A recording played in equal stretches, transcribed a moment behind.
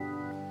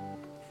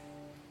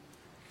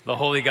The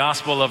Holy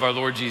Gospel of our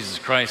Lord Jesus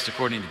Christ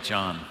according to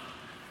John.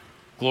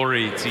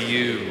 Glory to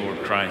you,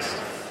 Lord Christ.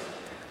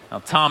 Now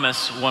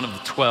Thomas, one of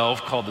the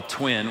 12, called the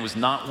twin, was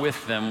not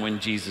with them when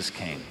Jesus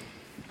came.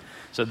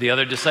 So the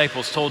other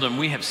disciples told him,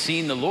 "We have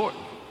seen the Lord."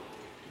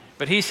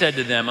 But he said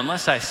to them,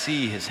 "Unless I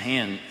see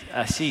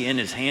in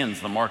his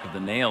hands the mark of the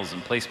nails,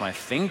 and place my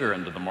finger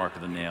into the mark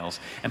of the nails,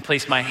 and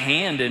place my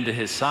hand into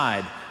his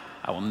side,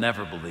 I will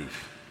never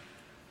believe."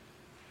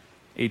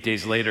 8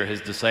 days later, his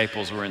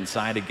disciples were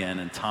inside again,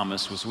 and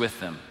Thomas was with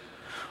them.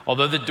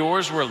 Although the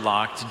doors were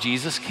locked,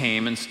 Jesus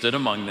came and stood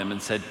among them and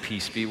said,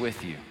 "Peace be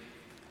with you."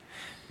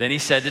 Then he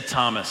said to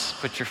Thomas,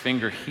 "Put your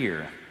finger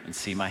here and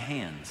see my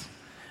hands,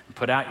 and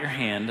put out your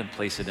hand and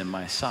place it in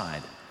my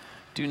side.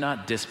 Do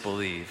not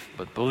disbelieve,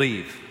 but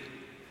believe."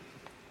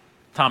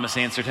 Thomas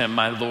answered him,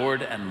 "My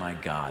Lord and my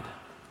God."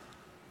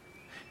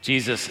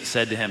 Jesus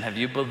said to him, "Have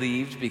you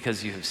believed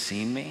because you have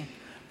seen me?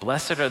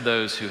 Blessed are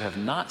those who have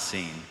not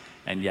seen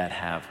and yet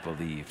have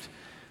believed."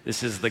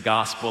 This is the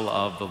gospel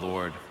of the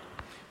Lord.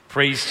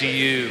 Praise to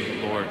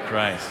you, Lord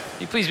Christ.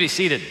 Will you please be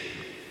seated?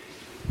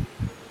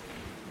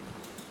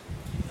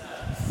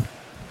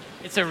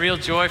 It's a real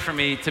joy for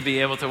me to be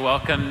able to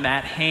welcome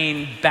Matt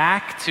Hain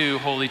back to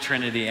Holy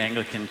Trinity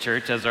Anglican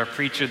Church as our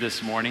preacher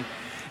this morning.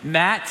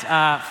 Matt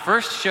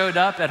first showed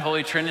up at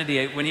Holy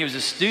Trinity when he was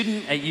a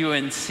student at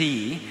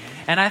UNC,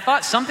 and I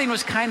thought something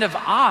was kind of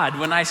odd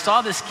when I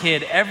saw this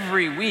kid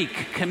every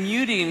week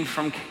commuting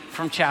from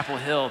Chapel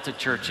Hill to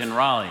church in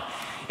Raleigh.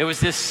 It was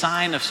this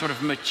sign of sort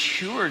of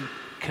matured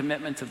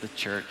commitment to the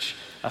church,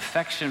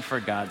 affection for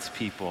God's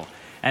people.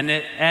 And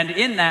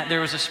in that,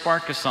 there was a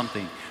spark of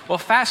something. Well,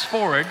 fast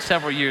forward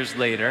several years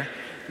later,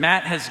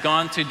 Matt has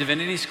gone to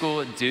divinity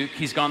school at Duke.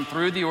 He's gone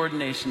through the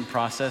ordination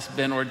process,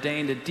 been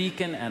ordained a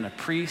deacon and a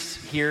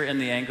priest here in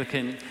the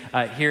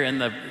here in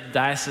the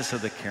Diocese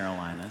of the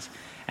Carolinas.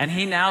 And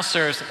he now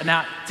serves.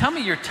 Now, tell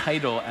me your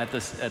title at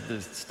the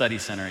study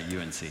center at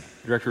UNC.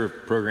 Director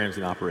of Programs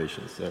and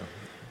Operations. So,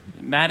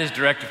 Matt is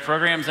Director of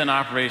Programs and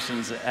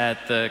Operations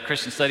at the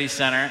Christian Studies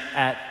Center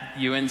at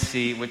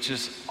UNC, which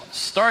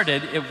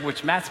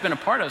Matt's been a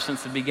part of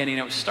since the beginning.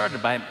 It was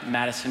started by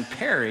Madison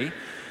Perry,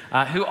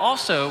 who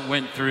also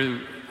went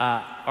through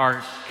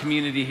our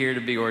community here to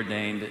be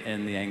ordained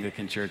in the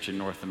Anglican Church in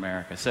North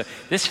America. So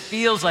this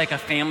feels like a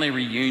family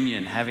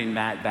reunion, having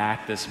Matt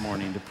back this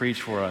morning to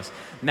preach for us.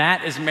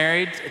 Matt is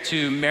married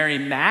to Mary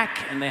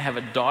Mack, and they have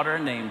a daughter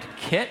named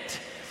Kit,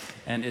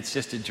 and it's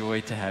just a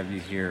joy to have you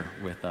here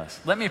with us.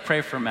 Let me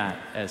pray for Matt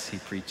as he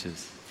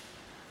preaches.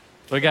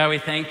 Lord God, we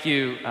thank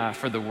you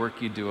for the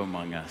work you do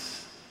among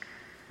us.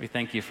 We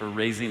thank you for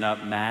raising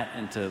up Matt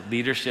into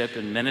leadership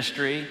and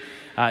ministry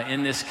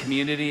in this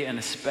community, and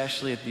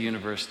especially at the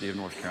University of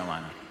North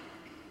Carolina.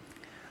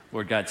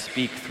 Lord God,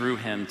 speak through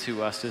him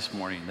to us this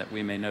morning that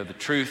we may know the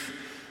truth,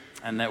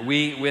 and that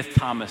we, with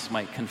Thomas,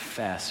 might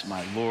confess,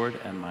 "My Lord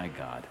and my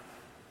God."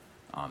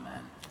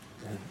 Amen.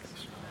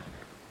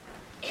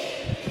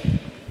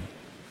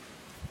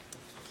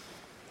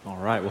 all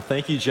right. Well,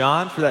 thank you,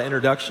 John, for that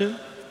introduction.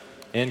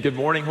 And good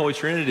morning, Holy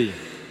Trinity.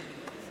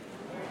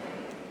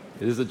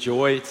 It is a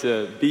joy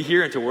to be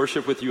here and to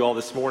worship with you all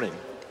this morning.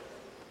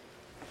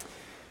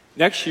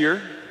 Next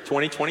year,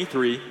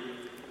 2023,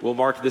 will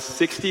mark the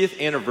 60th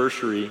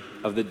anniversary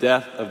of the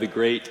death of the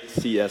great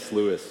C.S.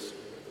 Lewis.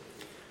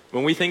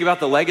 When we think about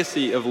the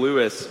legacy of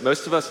Lewis,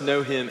 most of us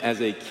know him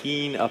as a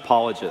keen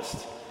apologist.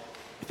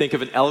 We think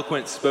of an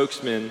eloquent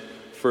spokesman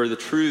for the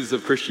truths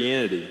of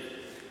Christianity.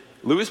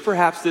 Lewis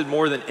perhaps did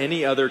more than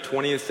any other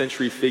 20th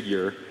century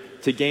figure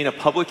to gain a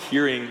public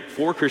hearing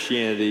for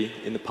Christianity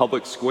in the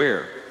public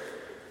square.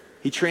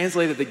 He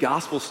translated the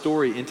gospel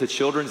story into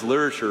children's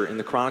literature in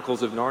the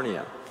Chronicles of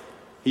Narnia.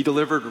 He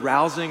delivered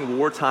rousing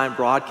wartime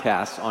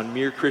broadcasts on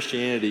mere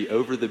Christianity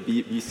over the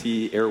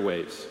BBC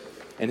airwaves.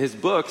 And his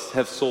books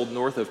have sold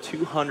north of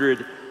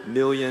 200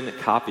 million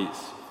copies.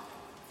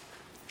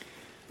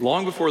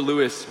 Long before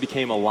Lewis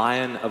became a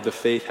lion of the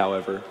faith,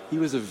 however, he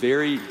was a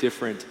very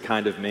different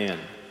kind of man.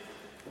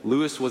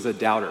 Lewis was a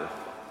doubter.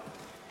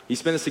 He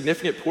spent a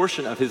significant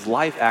portion of his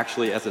life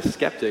actually as a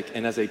skeptic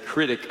and as a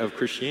critic of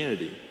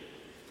Christianity.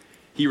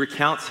 He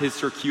recounts his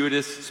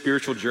circuitous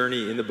spiritual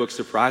journey in the book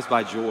Surprised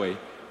by Joy,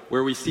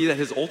 where we see that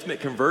his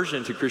ultimate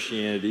conversion to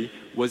Christianity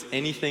was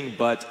anything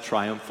but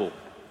triumphal.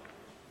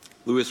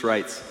 Lewis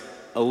writes,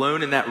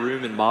 "Alone in that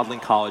room in Magdalen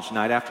College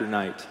night after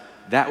night,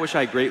 that which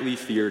I greatly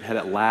feared had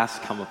at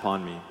last come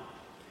upon me.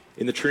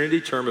 In the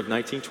Trinity term of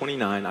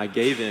 1929, I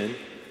gave in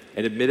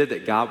and admitted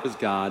that God was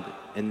God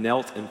and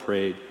knelt and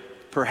prayed,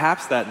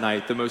 perhaps that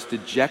night the most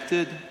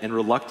dejected and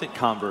reluctant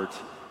convert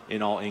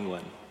in all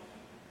England."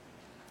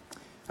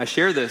 I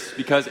share this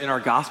because in our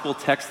gospel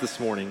text this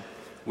morning,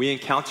 we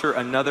encounter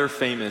another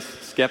famous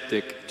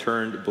skeptic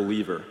turned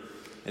believer,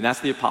 and that's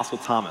the Apostle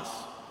Thomas.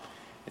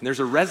 And there's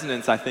a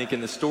resonance, I think,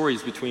 in the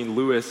stories between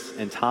Lewis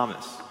and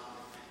Thomas.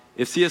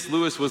 If C.S.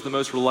 Lewis was the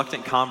most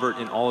reluctant convert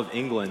in all of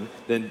England,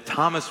 then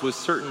Thomas was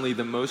certainly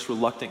the most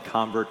reluctant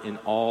convert in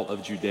all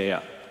of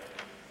Judea.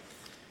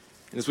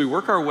 And as we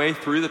work our way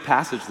through the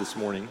passage this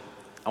morning,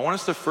 I want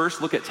us to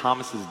first look at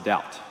Thomas's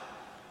doubt.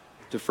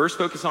 to first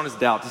focus on his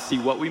doubt to see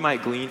what we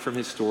might glean from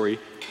his story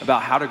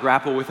about how to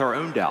grapple with our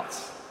own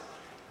doubts.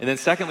 And then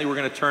secondly, we're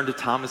going to turn to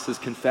Thomas's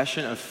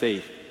confession of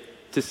faith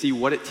to see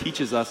what it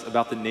teaches us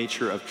about the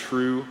nature of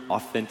true,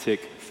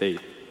 authentic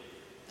faith.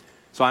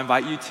 So I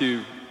invite you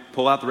to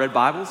pull out the red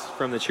Bibles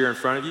from the chair in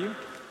front of you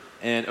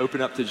and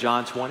open up to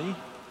John 20.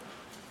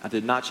 I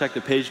did not check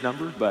the page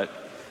number, but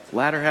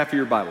latter half of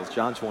your Bibles,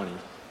 John 20.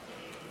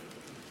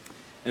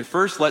 And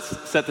first,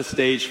 let's set the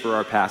stage for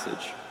our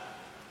passage.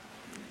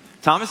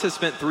 Thomas has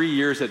spent 3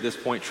 years at this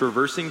point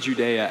traversing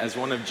Judea as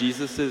one of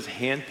Jesus'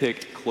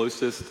 handpicked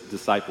closest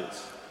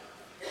disciples.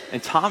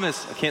 And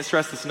Thomas, I can't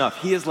stress this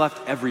enough, he has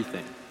left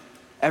everything,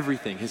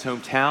 his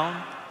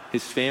hometown,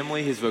 his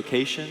family, his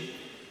vocation.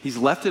 He's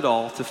left it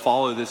all to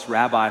follow this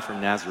rabbi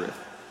from Nazareth.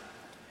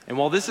 And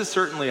while this is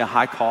certainly a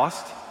high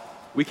cost,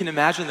 we can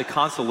imagine the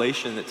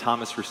consolation that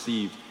Thomas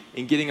received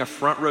in getting a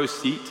front row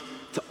seat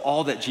to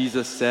all that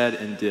Jesus said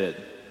and did.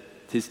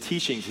 His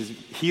teachings, his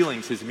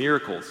healings, his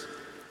miracles.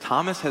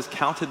 Thomas has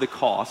counted the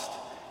cost,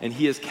 and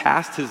he has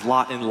cast his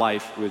lot in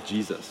life with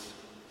Jesus.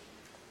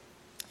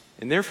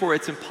 And therefore,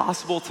 it's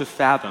impossible to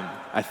fathom,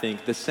 I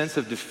think, the sense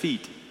of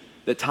defeat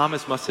that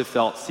Thomas must have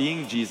felt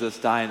seeing Jesus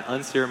die an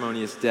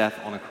unceremonious death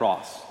on a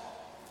cross.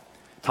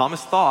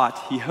 Thomas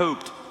he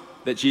hoped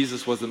that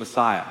Jesus was the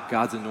Messiah,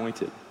 God's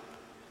anointed.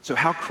 So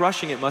how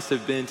crushing it must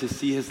have been to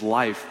see his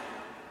life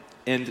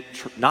end,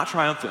 not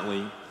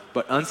triumphantly,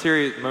 but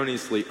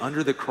unceremoniously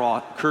under the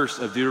curse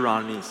of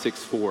Deuteronomy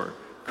 6:4.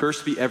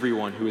 Cursed be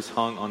everyone who is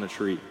hung on a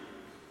tree.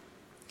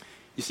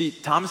 You see,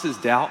 Thomas's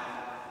doubt,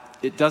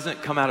 it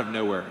doesn't come out of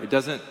nowhere. It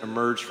doesn't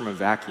emerge from a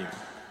vacuum.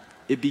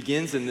 It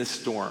begins in this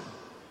storm,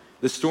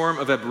 the storm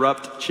of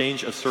abrupt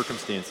change of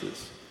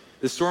circumstances,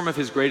 the storm of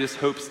his greatest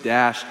hopes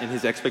dashed and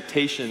his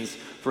expectations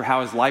for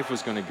how his life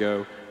was going to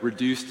go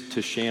reduced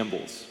to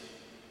shambles.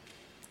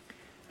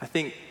 I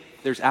think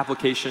there's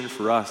application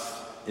for us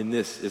in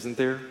this, isn't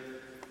there?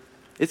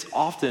 It's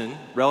often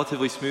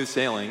relatively smooth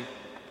sailing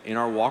in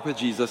our walk with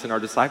Jesus and our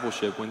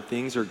discipleship when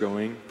things are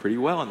going pretty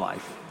well in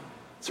life.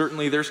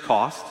 Certainly there's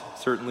cost,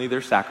 certainly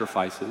there's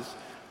sacrifices,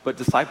 but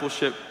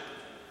discipleship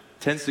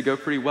tends to go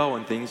pretty well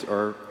when things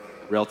are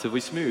relatively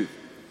smooth.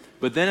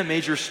 But then a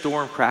major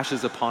storm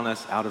crashes upon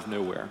us out of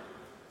nowhere.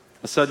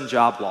 A sudden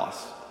job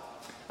loss,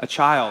 a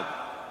child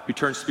who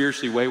turns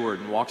spiritually wayward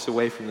and walks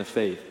away from the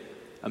faith,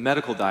 a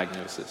medical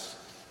diagnosis.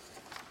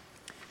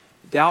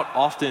 Doubt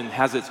often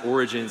has its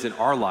origins in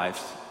our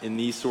lives in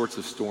these sorts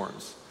of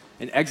storms.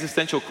 And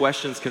existential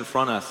questions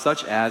confront us,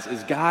 such as,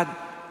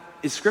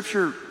 is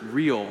Scripture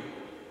real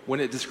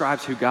when it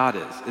describes who God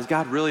is? Is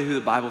God really who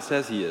the Bible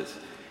says he is?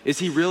 Is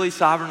he really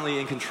sovereignly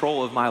in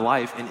control of my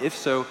life? And if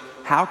so,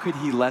 how could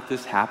he let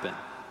this happen?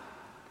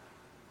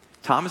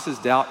 Thomas's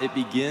doubt, it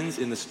begins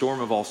in the storm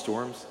of all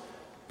storms,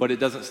 but it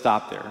doesn't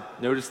stop there.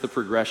 Notice the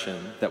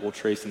progression that we'll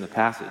trace in the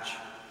passage.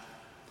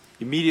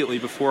 Immediately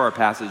before our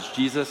passage,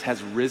 Jesus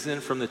has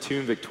risen from the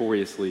tomb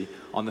victoriously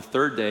on the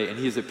third day, and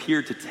he has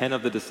appeared to 10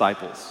 of the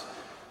disciples,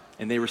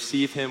 and they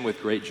receive him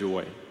with great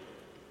joy.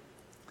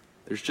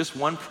 There's just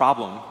one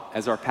problem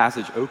as our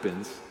passage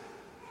opens,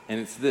 and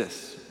it's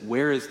this: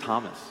 where is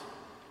Thomas?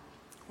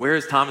 Where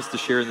is Thomas to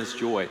share in this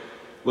joy?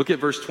 Look at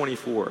verse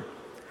 24.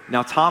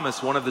 Now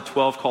Thomas, one of the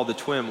 12 called the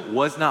twin,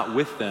 was not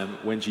with them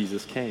when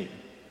Jesus came.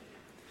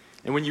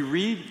 And when you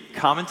read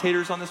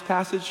commentators on this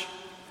passage,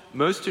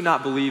 most do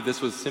not believe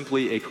this was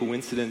simply a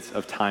coincidence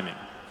of timing.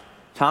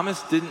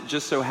 Thomas didn't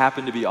just so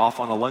happen to be off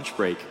on a lunch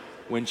break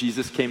when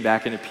Jesus came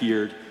back and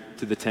appeared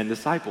to the 10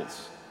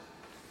 disciples.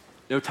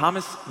 No,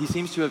 Thomas, he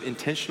seems to have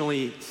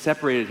intentionally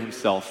separated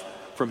himself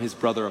from his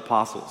brother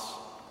apostles.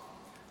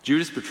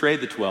 Judas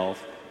betrayed the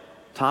 12.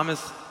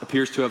 Thomas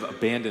appears to have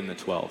abandoned the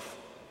 12,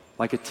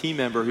 like a team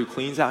member who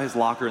cleans out his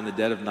locker in the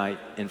dead of night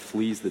and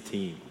flees the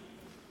team.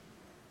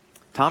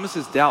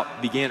 Thomas's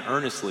doubt began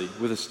earnestly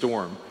with a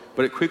storm,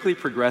 but it quickly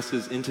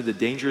progresses into the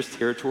dangerous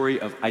territory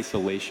of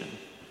isolation.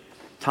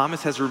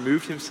 Thomas has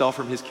removed himself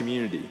from his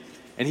community,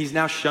 and he's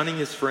now shunning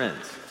his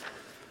friends.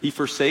 He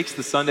forsakes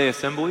the Sunday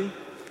assembly,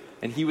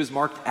 and he was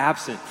marked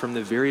absent from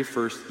the very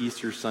first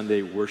Easter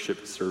Sunday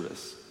worship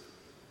service.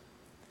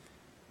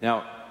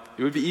 Now,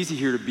 it would be easy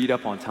here to beat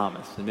up on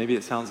Thomas, and maybe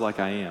it sounds like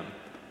I am,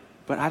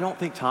 but I don't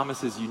think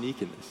Thomas is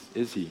unique in this,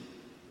 is he?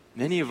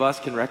 Many of us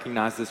can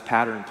recognize this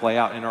pattern play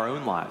out in our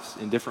own lives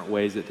in different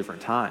ways at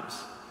different times.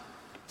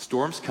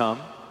 Storms come,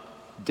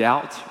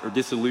 doubt or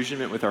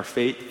disillusionment with our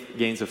faith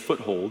gains a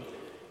foothold,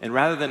 and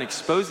rather than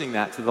exposing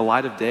that to the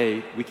light of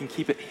day, we can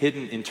keep it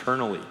hidden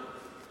internally.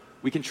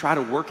 We can try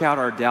to work out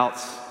our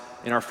doubts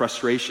and our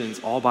frustrations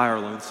all by our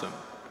lonesome.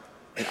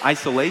 And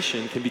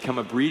isolation can become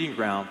a breeding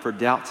ground for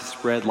doubt to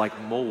spread like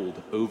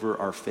mold over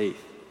our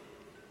faith.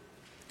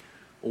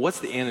 Well, what's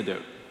the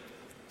antidote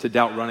to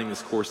doubt running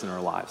this course in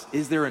our lives?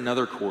 Is there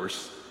another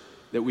course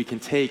that we can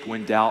take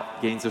when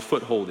doubt gains a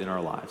foothold in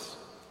our lives?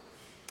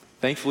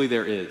 Thankfully,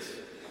 there is.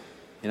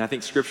 And I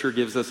think Scripture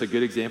gives us a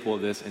good example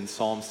of this in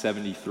Psalm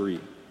 73.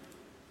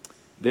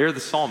 There, the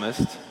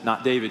psalmist,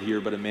 not David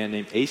here, but a man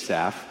named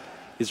Asaph,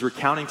 is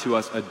recounting to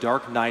us a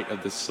dark night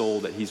of the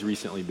soul that he's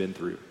recently been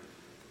through.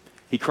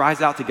 He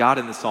cries out to God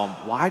in the psalm,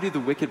 "Why do the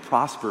wicked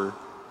prosper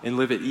and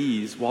live at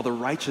ease, while the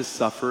righteous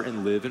suffer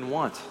and live in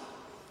want?"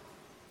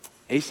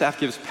 Asaph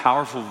gives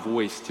powerful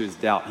voice to his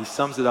doubt. He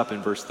sums it up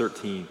in verse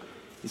 13.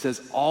 He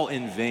says, "All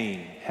in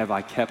vain have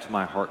I kept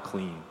my heart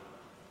clean."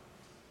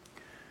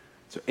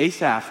 So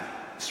Asaph,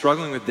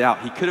 struggling with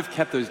doubt, he could have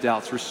kept those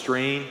doubts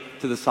restrained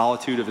to the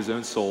solitude of his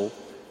own soul,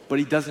 but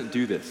he doesn't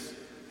do this.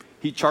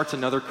 He charts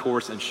another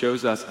course and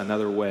shows us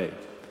another way.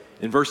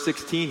 In verse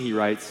 16, he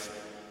writes,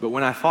 "But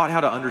when I thought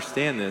how to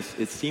understand this,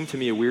 it seemed to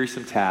me a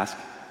wearisome task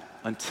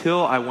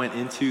until I went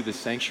into the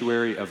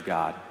sanctuary of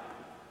God."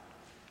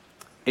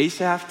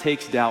 Asaph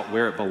takes doubt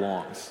where it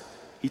belongs.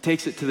 He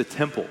takes it to the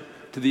temple,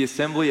 to the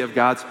assembly of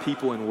God's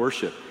people in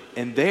worship,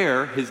 and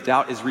there his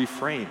doubt is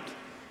reframed.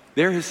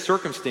 There his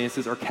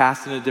circumstances are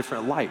cast in a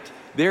different light.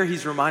 There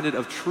he's reminded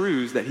of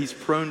truths that he's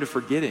prone to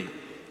forgetting.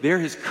 There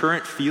his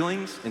current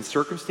feelings and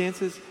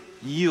circumstances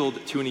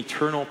yield to an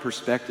eternal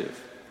perspective.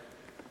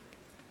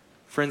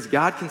 Friends,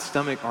 God can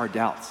stomach our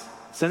doubts.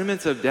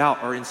 Sentiments of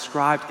doubt are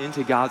inscribed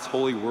into God's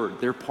holy word.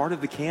 They're part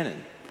of the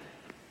canon.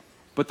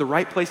 But the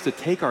right place to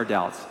take our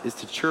doubts is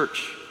to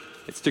church.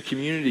 It's to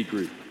community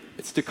group.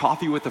 It's to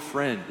coffee with a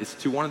friend. It's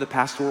to one of the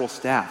pastoral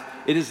staff.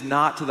 It is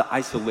not to the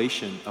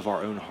isolation of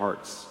our own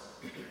hearts.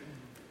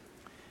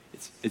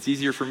 It's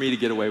easier for me to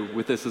get away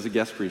with this as a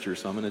guest preacher,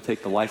 so I'm going to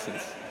take the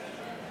license.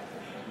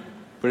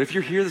 But if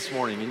you're here this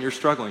morning and you're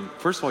struggling,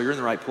 first of all, you're in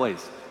the right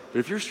place. But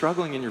if you're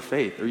struggling in your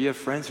faith, or you have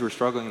friends who are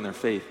struggling in their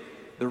faith,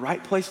 the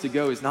right place to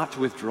go is not to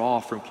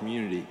withdraw from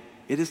community.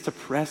 It is to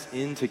press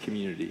into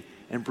community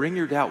and bring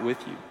your doubt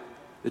with you.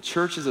 The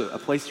church is a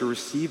place to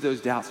receive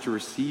those doubts, to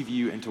receive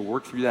you, and to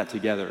work through that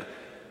together.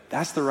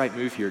 That's the right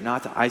move here,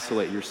 not to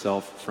isolate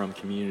yourself from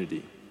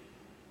community.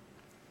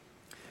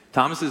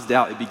 Thomas's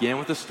doubt, it began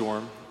with a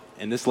storm,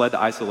 and this led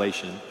to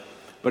isolation.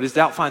 But his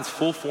doubt finds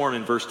full form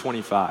in verse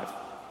 25.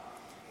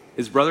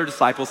 His brother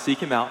disciples seek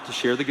him out to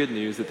share the good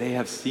news that they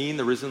have seen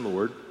the risen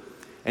Lord.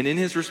 And in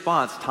his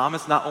response,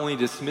 Thomas not only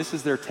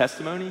dismisses their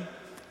testimony,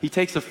 he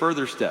takes a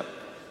further step.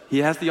 He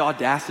has the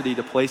audacity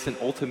to place an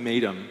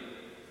ultimatum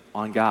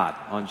on God,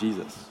 on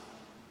Jesus.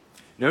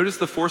 Notice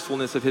the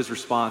forcefulness of his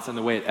response and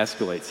the way it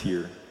escalates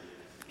here.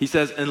 He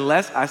says,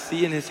 "Unless I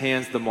see in his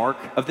hands the mark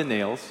of the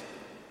nails,"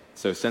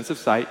 so sense of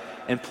sight,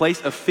 "and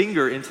place a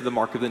finger into the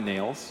mark of the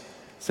nails,"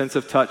 sense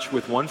of touch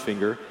with one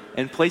finger,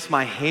 "and place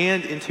my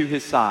hand into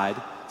his side,"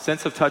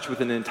 sense of touch with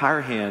an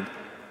entire hand,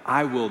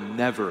 "I will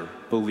never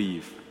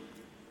believe."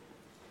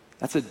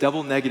 That's a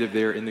double negative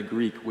there in the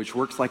Greek, which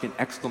works like an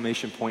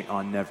exclamation point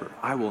on never.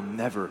 I will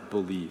never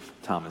believe,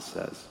 Thomas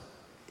says.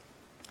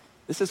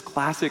 This is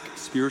classic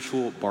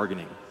spiritual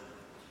bargaining,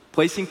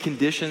 placing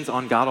conditions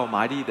on God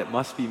Almighty that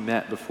must be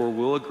met before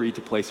we'll agree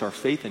to place our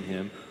faith in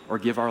him or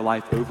give our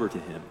life over to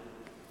him.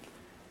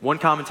 One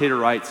commentator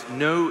writes,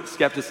 "No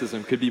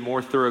skepticism could be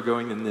more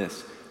thoroughgoing than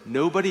this.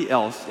 Nobody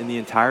else in the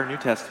entire New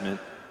Testament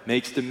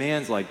makes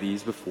demands like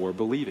these before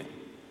believing."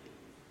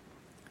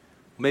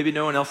 Maybe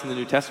no one else in the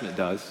New Testament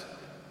does,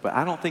 but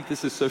I don't think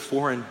this is so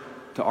foreign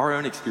to our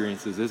own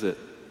experiences, is it?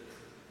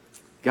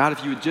 God,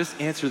 if you would just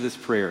answer this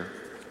prayer,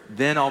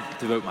 then I'll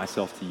devote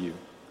myself to you.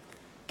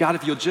 God,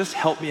 if you'll just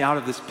help me out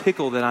of this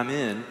pickle that I'm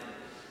in,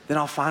 then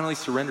I'll finally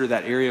surrender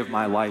that area of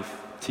my life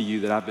to you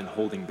that I've been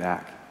holding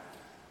back.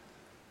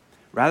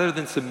 Rather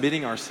than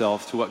submitting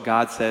ourselves to what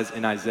God says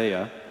in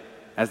Isaiah,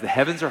 "As the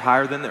heavens are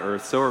higher than the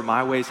earth, so are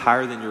my ways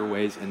higher than your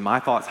ways, and my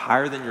thoughts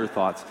higher than your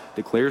thoughts,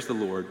 declares the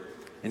Lord,"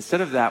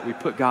 instead of that, we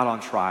put God on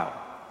trial.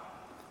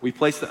 We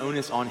place the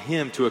onus on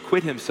him to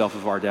acquit himself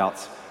of our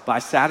doubts by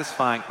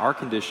satisfying our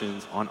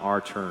conditions on our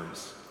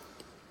terms.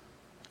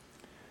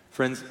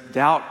 Friends,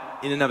 doubt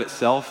in and of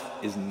itself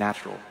is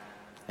natural,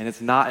 and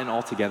it's not an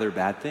altogether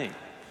bad thing.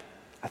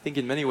 I think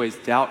in many ways,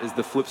 doubt is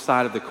the flip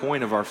side of the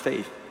coin of our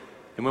faith.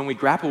 And when we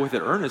grapple with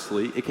it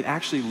earnestly, it can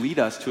actually lead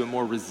us to a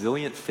more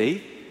resilient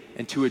faith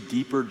and to a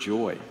deeper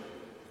joy.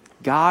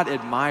 God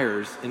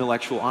admires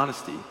intellectual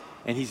honesty,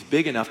 and he's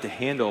big enough to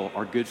handle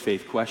our good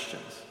faith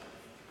questions.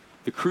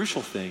 The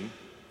crucial thing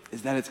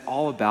is that it's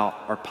all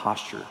about our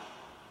posture.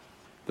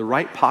 The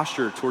right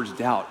posture towards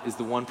doubt is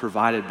the one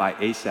provided by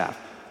Asaph.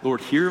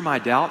 "Lord, here are my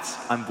doubts.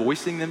 I'm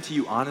voicing them to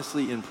you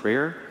honestly in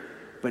prayer,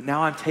 but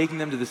now I'm taking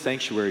them to the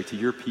sanctuary, to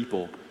your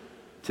people,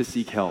 to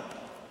seek help."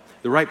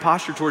 The right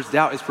posture towards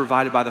doubt is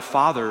provided by the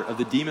father of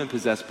the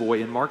demon-possessed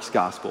boy in Mark's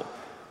gospel.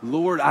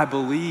 "Lord, I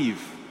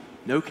believe."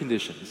 No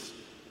conditions.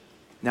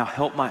 "Now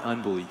help my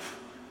unbelief."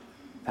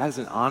 That is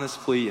an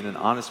honest plea and an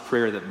honest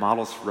prayer that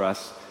models for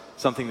us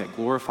something that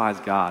glorifies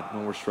God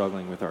when we're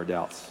struggling with our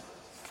doubts.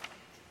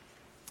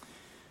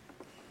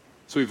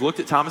 So we've looked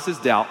at Thomas's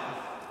doubt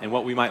and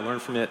what we might learn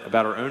from it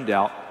about our own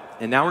doubt,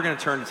 and now we're going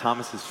to turn to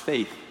Thomas's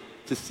faith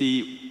to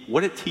see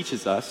what it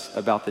teaches us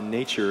about the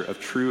nature of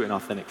true and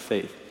authentic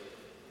faith.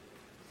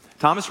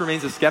 Thomas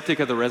remains a skeptic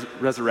of the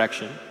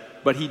resurrection,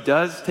 but he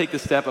does take the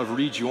step of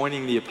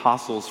rejoining the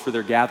apostles for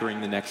their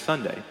gathering the next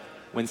Sunday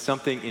when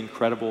something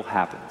incredible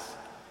happens.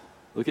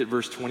 Look at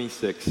verse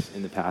 26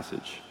 in the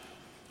passage.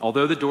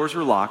 "Although the doors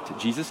were locked,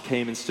 Jesus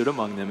came and stood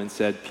among them and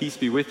said, 'Peace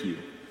be with you.'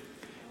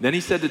 Then he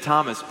said to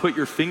Thomas, "Put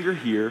your finger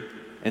here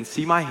and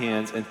see my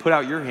hands, and put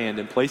out your hand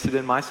and place it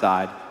in my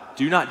side.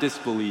 Do not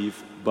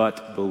disbelieve,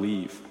 but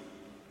believe."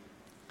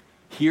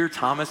 Here,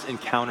 Thomas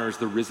encounters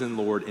the risen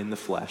Lord in the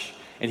flesh,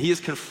 and he is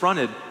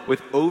confronted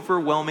with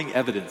overwhelming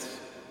evidence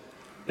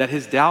that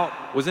his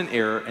doubt was an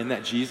error and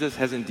that Jesus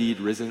has indeed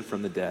risen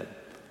from the dead.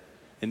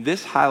 And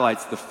this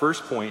highlights the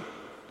first point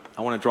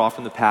I want to draw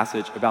from the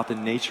passage about the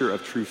nature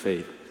of true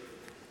faith.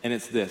 And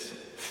it's this: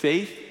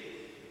 faith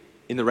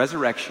in the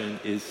resurrection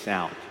is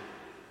sound.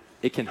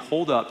 It can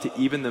hold up to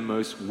even the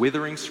most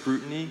withering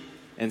scrutiny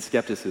and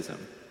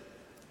skepticism.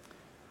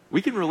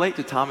 We can relate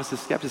to Thomas's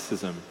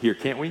skepticism here,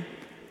 can't we?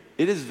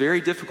 It is very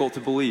difficult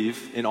to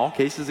believe, in all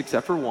cases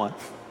except for one,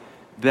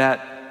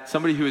 that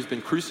somebody who has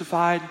been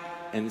crucified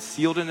and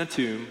sealed in a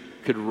tomb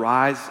could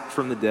rise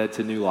from the dead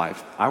to new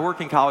life. I work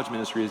in college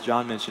ministry, as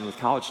John mentioned, with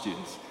college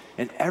students.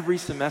 And every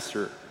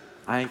semester,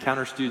 I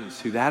encounter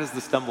students who that is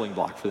the stumbling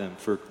block for them,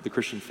 for the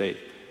Christian faith,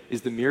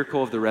 is the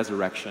miracle of the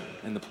resurrection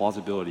and the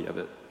plausibility of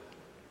it.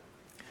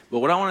 But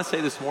what I want to say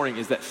this morning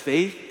is that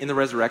faith in the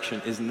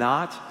resurrection is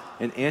not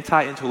an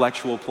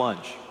anti-intellectual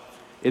plunge.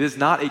 It is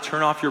not a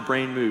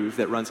turn-off-your-brain move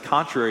that runs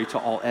contrary to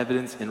all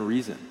evidence and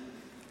reason.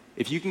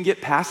 If you can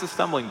get past the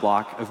stumbling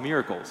block of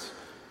miracles,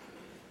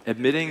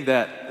 admitting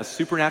that a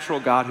supernatural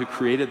God who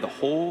created the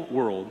whole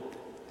world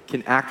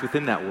can act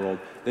within that world,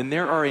 then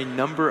there are a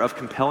number of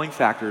compelling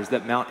factors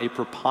that mount a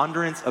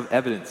preponderance of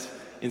evidence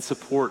in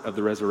support of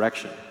the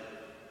resurrection.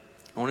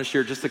 I want to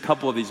share just a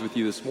couple of these with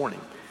you this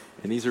morning,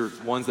 and these are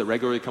ones that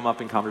regularly come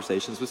up in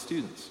conversations with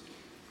students.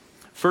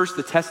 First,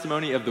 the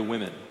testimony of the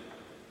women.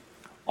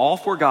 All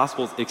four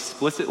Gospels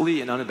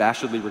explicitly and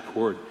unabashedly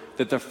record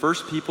that the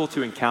first people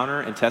to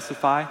encounter and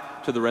testify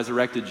to the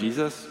resurrected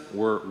Jesus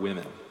were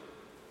women.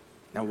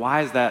 Now,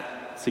 why is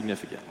that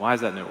significant? Why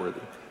is that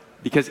noteworthy?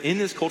 Because in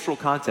this cultural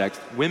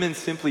context, women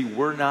simply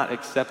were not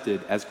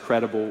accepted as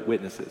credible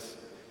witnesses.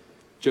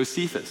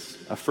 Josephus,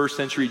 a first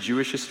century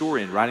Jewish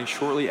historian writing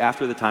shortly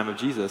after the time of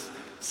Jesus,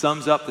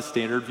 sums up the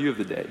standard view of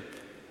the day.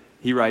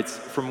 He writes,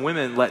 "From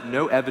women let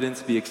no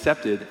evidence be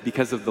accepted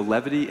because of the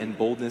levity and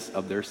boldness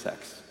of their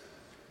sex."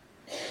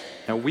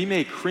 Now, we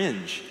may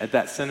cringe at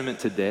that sentiment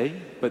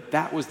today, but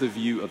that was the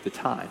view of the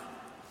time.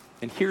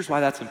 And here's why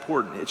that's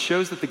important. It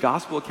shows that the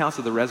gospel accounts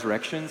of the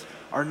resurrections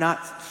are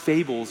not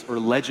fables or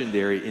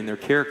legendary in their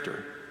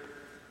character.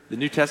 The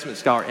New Testament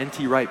scholar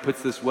N.T. Wright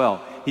puts this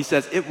well. He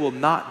says, "It will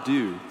not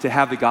do to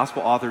have the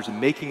gospel authors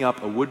making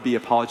up a would-be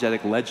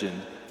apologetic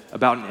legend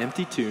about an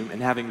empty tomb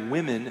and having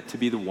women to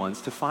be the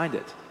ones to find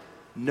it.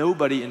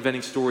 Nobody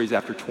inventing stories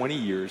after 20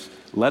 years,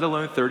 let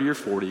alone 30 or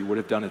 40, would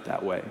have done it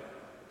that way."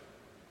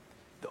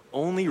 The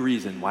only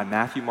reason why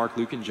Matthew, Mark,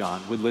 Luke, and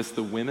John would list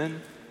the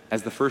women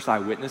as the first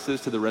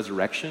eyewitnesses to the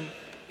resurrection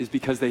is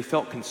because they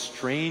felt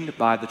constrained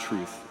by the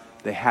truth.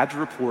 They had to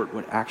report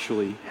what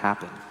actually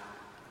happened.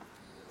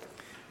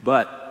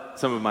 But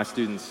some of my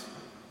students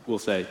will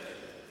say,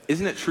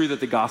 isn't it true that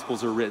the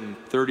Gospels are written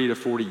 30 to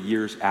 40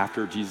 years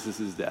after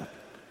Jesus' death?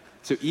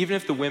 So even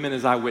if the women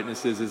as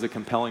eyewitnesses is a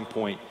compelling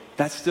point,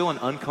 that's still an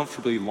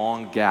uncomfortably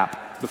long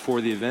gap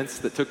before the events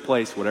that took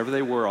place, whatever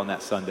they were on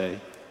that Sunday,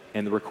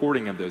 and the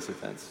recording of those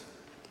events.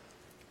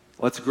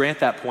 Let's grant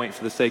that point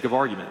for the sake of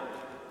argument.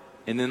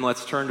 And then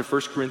let's turn to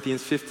 1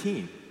 Corinthians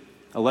 15,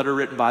 a letter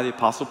written by the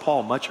Apostle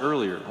Paul much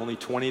earlier, only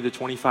 20 to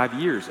 25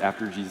 years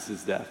after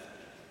Jesus' death.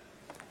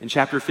 In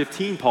chapter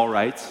 15, Paul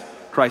writes,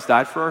 "Christ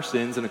died for our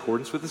sins in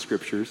accordance with the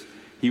Scriptures.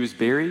 He was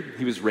buried.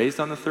 He was raised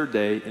on the third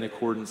day in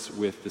accordance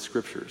with the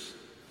Scriptures."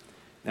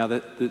 Now,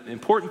 the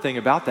important thing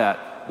about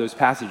those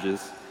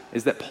passages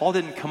is that Paul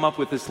didn't come up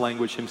with this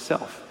language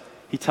himself.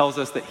 He tells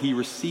us that he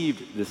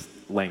received this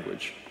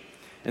language.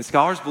 And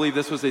scholars believe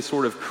this was a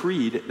sort of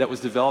creed that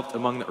was developed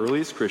among the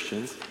earliest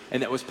Christians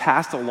and that was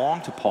passed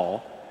along to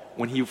Paul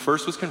when he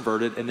first was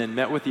converted and then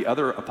met with the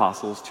other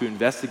apostles to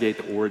investigate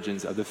the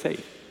origins of the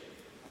faith.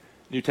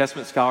 New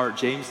Testament scholar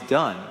James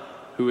Dunn,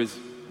 who is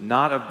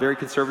not a very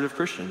conservative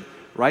Christian,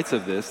 writes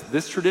of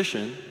this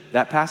tradition,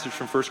 that passage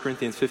from 1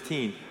 Corinthians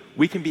 15,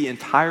 we can be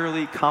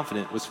entirely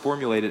confident was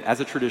formulated as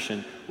a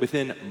tradition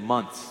within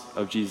months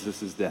of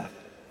Jesus' death.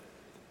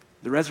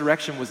 The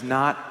resurrection was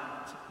not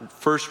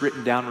first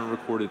written down and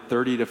recorded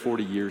 30 to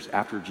 40 years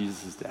after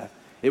Jesus' death.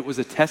 It was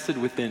attested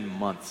within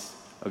months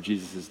of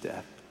Jesus'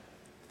 death.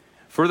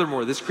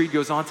 Furthermore, this creed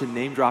goes on to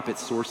name drop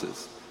its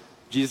sources.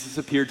 Jesus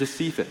appeared to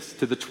Cephas,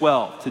 to the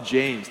 12, to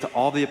James, to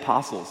all the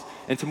apostles,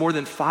 and to more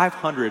than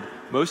 500,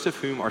 most of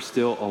whom are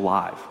still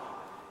alive.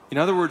 In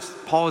other words,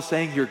 Paul is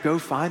saying here, go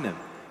find them.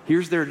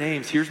 Here's their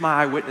names. Here's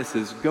my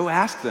eyewitnesses. Go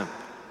ask them.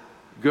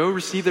 Go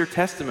receive their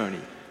testimony.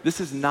 This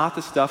is not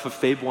the stuff of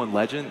fable and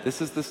legend.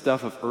 This is the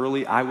stuff of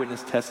early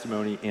eyewitness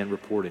testimony and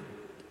reporting.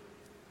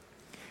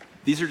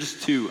 These are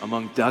just two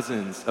among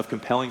dozens of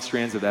compelling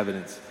strands of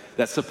evidence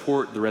that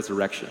support the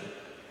resurrection.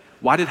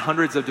 Why did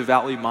hundreds of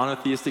devoutly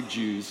monotheistic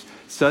Jews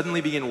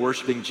suddenly begin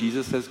worshiping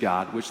Jesus as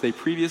God, which they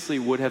previously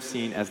would have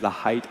seen as the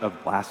height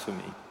of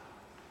blasphemy?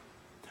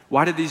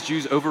 Why did these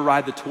Jews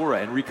override the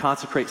Torah and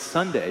reconsecrate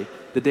Sunday,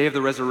 the day of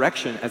the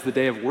resurrection, as the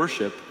day of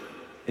worship,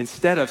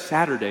 instead of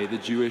Saturday, the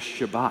Jewish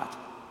Shabbat.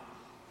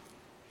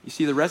 You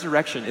see, the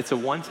resurrection, it's a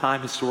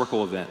one-time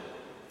historical event.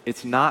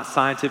 It's not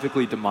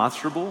scientifically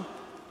demonstrable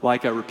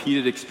like a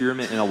repeated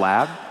experiment in a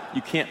lab.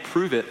 You can't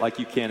prove it like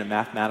you can a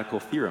mathematical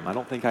theorem. I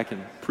don't think I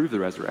can prove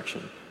the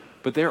resurrection.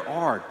 But there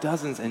are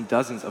dozens and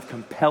dozens of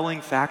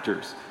compelling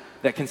factors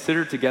that,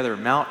 considered together,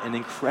 mount an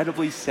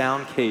incredibly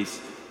sound case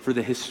for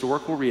the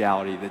historical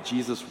reality that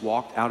Jesus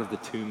walked out of the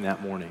tomb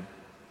that morning.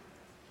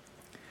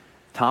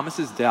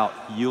 Thomas's doubt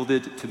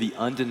yielded to the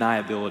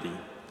undeniability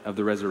of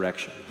the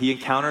resurrection. He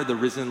encountered the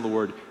risen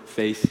Lord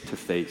face to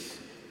face.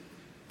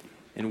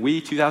 And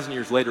we, 2,000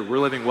 years later, we're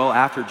living well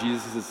after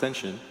Jesus'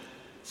 ascension,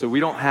 so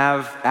we don't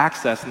have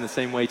access in the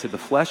same way to the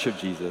flesh of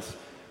Jesus,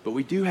 but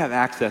we do have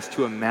access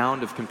to a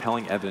mound of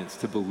compelling evidence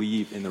to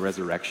believe in the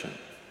resurrection.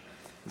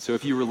 And so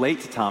if you relate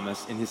to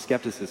Thomas in his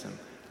skepticism,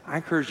 I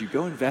encourage you,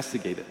 go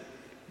investigate it.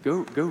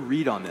 Go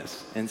read on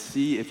this and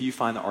see if you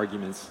find the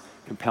arguments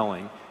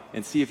compelling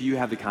and see if you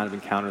have the kind of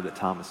encounter that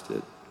Thomas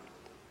did.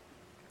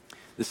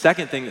 The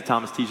second thing that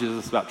Thomas teaches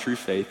us about true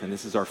faith, and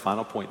this is our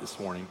final point this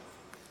morning,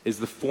 is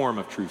the form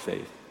of true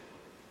faith.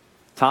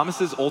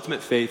 Thomas's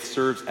ultimate faith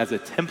serves as a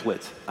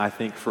template, I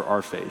think, for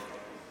our faith.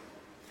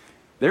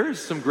 There is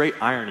some great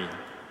irony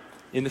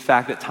in the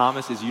fact that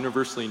Thomas is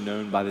universally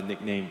known by the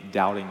nickname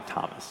Doubting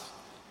Thomas,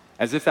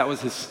 as if that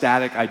was his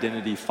static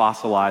identity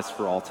fossilized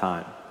for all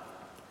time.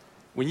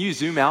 When you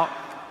zoom out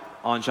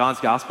on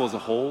John's gospel as a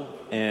whole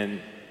and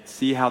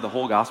see how the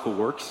whole gospel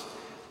works,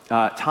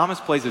 Thomas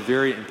plays a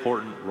very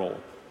important role.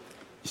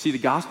 You see, the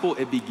gospel,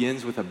 it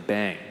begins with a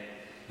bang,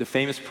 the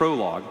famous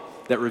prologue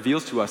that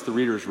reveals to us, the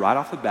readers, right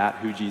off the bat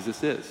who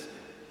Jesus is.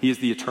 He is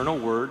the eternal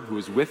Word who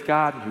is with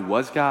God and who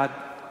was God.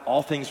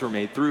 All things were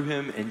made through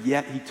him, and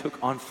yet he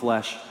took on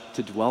flesh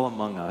to dwell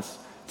among us,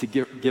 to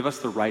give us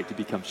the right to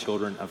become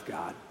children of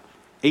God.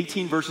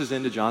 18 verses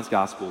into John's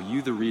gospel,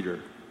 you, the reader,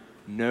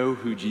 know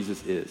who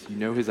Jesus is. You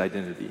know his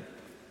identity.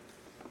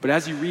 But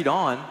as you read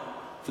on,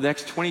 for the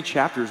next 20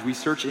 chapters, we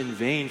search in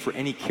vain for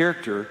any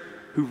character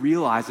who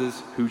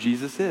realizes who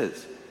Jesus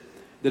is.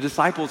 The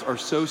disciples are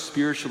so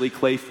spiritually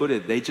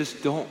clay-footed, they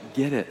just don't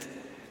get it.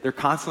 They're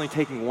constantly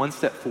taking one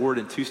step forward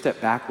and two steps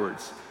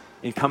backwards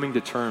in coming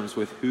to terms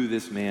with who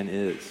this man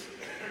is.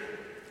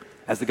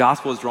 As the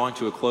gospel is drawing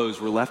to a close,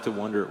 we're left to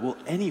wonder, will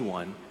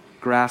anyone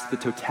grasp the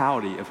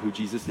totality of who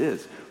Jesus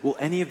is? Will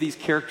any of these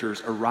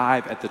characters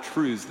arrive at the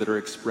truths that are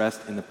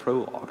expressed in the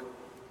prologue?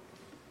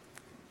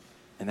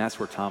 And that's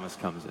where Thomas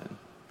comes in.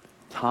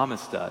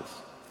 Thomas does.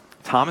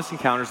 Thomas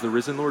encounters the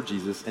risen Lord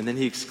Jesus, and then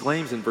he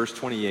exclaims in verse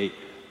 28,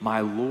 "My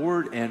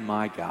Lord and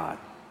my God."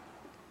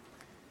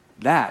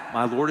 That,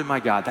 my Lord and my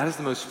God, that is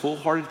the most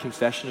full-hearted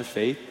confession of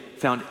faith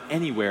found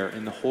anywhere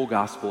in the whole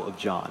Gospel of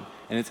John.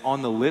 And it's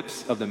on the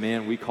lips of the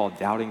man we call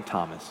Doubting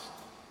Thomas.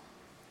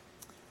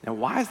 Now,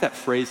 why is that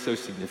phrase so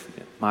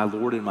significant? My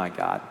Lord and my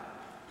God.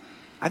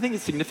 I think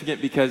it's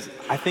significant because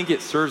I think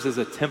it serves as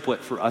a template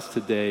for us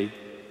today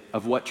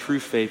of what true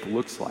faith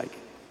looks like.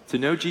 To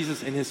know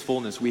Jesus in his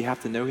fullness, we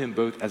have to know him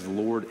both as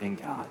Lord and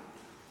God.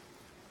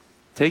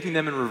 Taking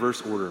them in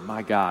reverse order,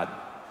 my God.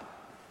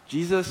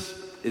 Jesus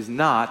is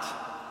not,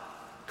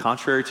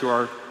 contrary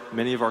to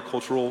many of our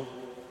cultural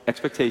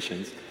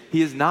expectations,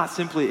 he is not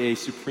simply a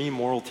supreme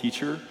moral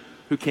teacher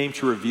who came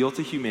to reveal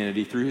to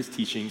humanity through his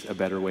teachings a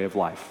better way of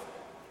life.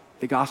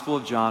 The Gospel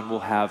of John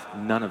will have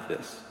none of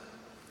this.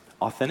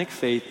 Authentic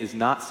faith is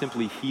not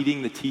simply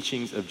heeding the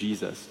teachings of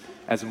Jesus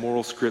as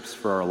moral scripts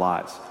for our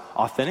lives.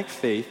 Authentic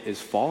faith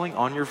is falling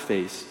on your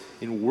face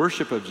in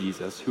worship of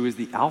Jesus, who is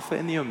the Alpha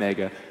and the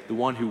Omega, the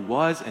one who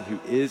was and who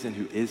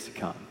is to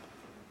come.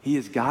 He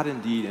is God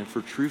indeed, and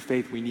for true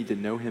faith, we need to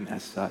know him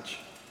as such.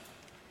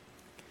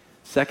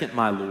 Second,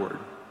 my Lord.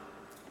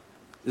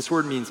 This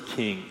word means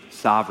king,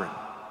 sovereign.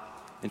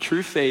 And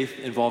true faith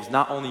involves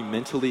not only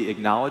mentally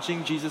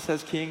acknowledging Jesus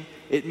as king,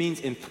 it means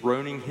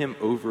enthroning him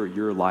over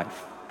your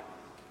life.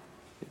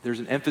 There's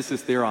an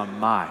emphasis there on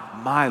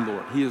my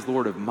Lord. He is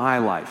Lord of my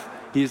life.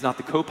 He is not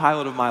the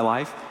co-pilot of my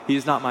life. He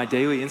is not my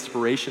daily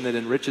inspiration that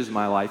enriches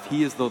my life.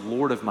 He is the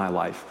Lord of my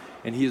life,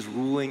 and he is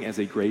ruling as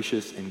a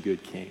gracious and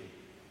good king.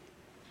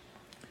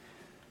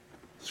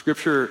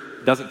 Scripture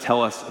doesn't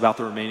tell us about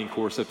the remaining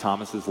course of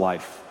Thomas's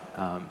life.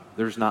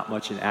 There's not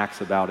much in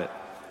Acts about it.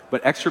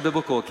 But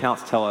extra-biblical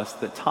accounts tell us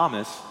that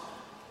Thomas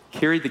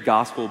carried the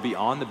gospel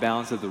beyond the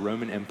bounds of the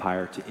Roman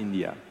Empire to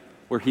India,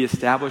 where he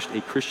established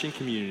a Christian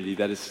community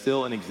that is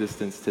still in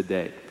existence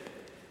today.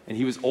 And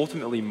he was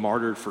ultimately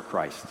martyred for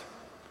Christ.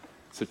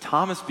 So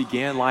Thomas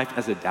began life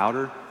as a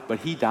doubter, but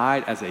he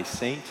died as a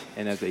saint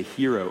and as a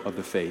hero of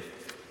the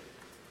faith.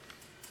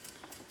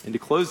 And to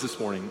close this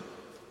morning,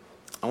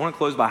 I want to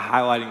close by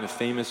highlighting the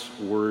famous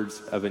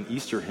words of an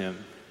Easter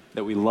hymn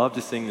that we love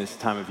to sing this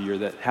time of year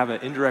that have an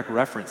indirect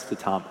reference to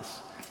Thomas.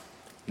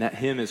 And that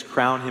hymn is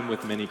 "Crown Him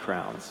with Many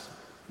Crowns."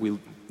 We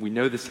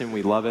know this hymn,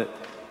 we love it,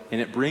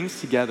 and it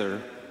brings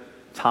together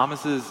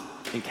Thomas's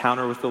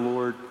encounter with the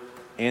Lord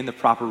and the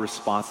proper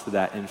response to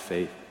that in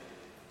faith.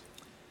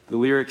 The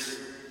lyrics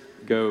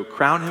go,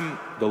 "Crown him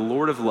the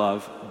Lord of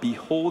love,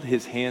 behold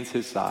his hands,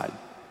 his side.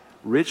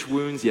 rich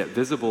wounds yet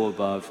visible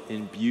above,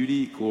 in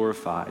beauty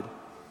glorified.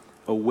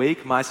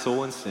 Awake, my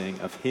soul, and sing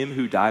of him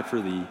who died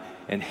for thee,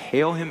 and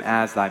hail him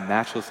as thy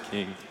matchless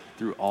King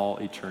through all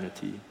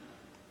eternity.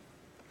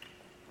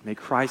 May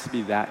Christ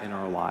be that in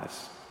our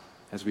lives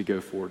as we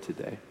go forward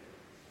today.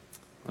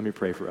 Let me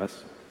pray for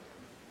us.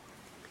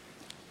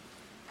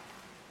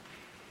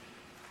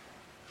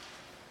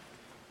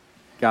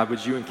 God,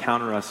 would you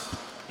encounter us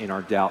in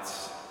our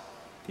doubts,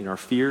 in our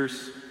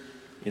fears,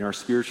 in our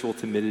spiritual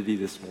timidity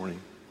this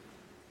morning?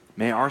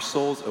 May our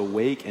souls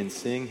awake and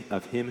sing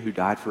of him who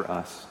died for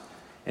us.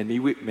 And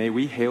may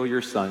we hail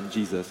your Son,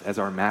 Jesus, as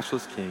our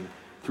matchless King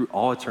through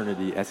all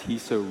eternity as he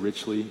so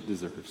richly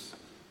deserves.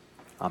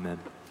 Amen.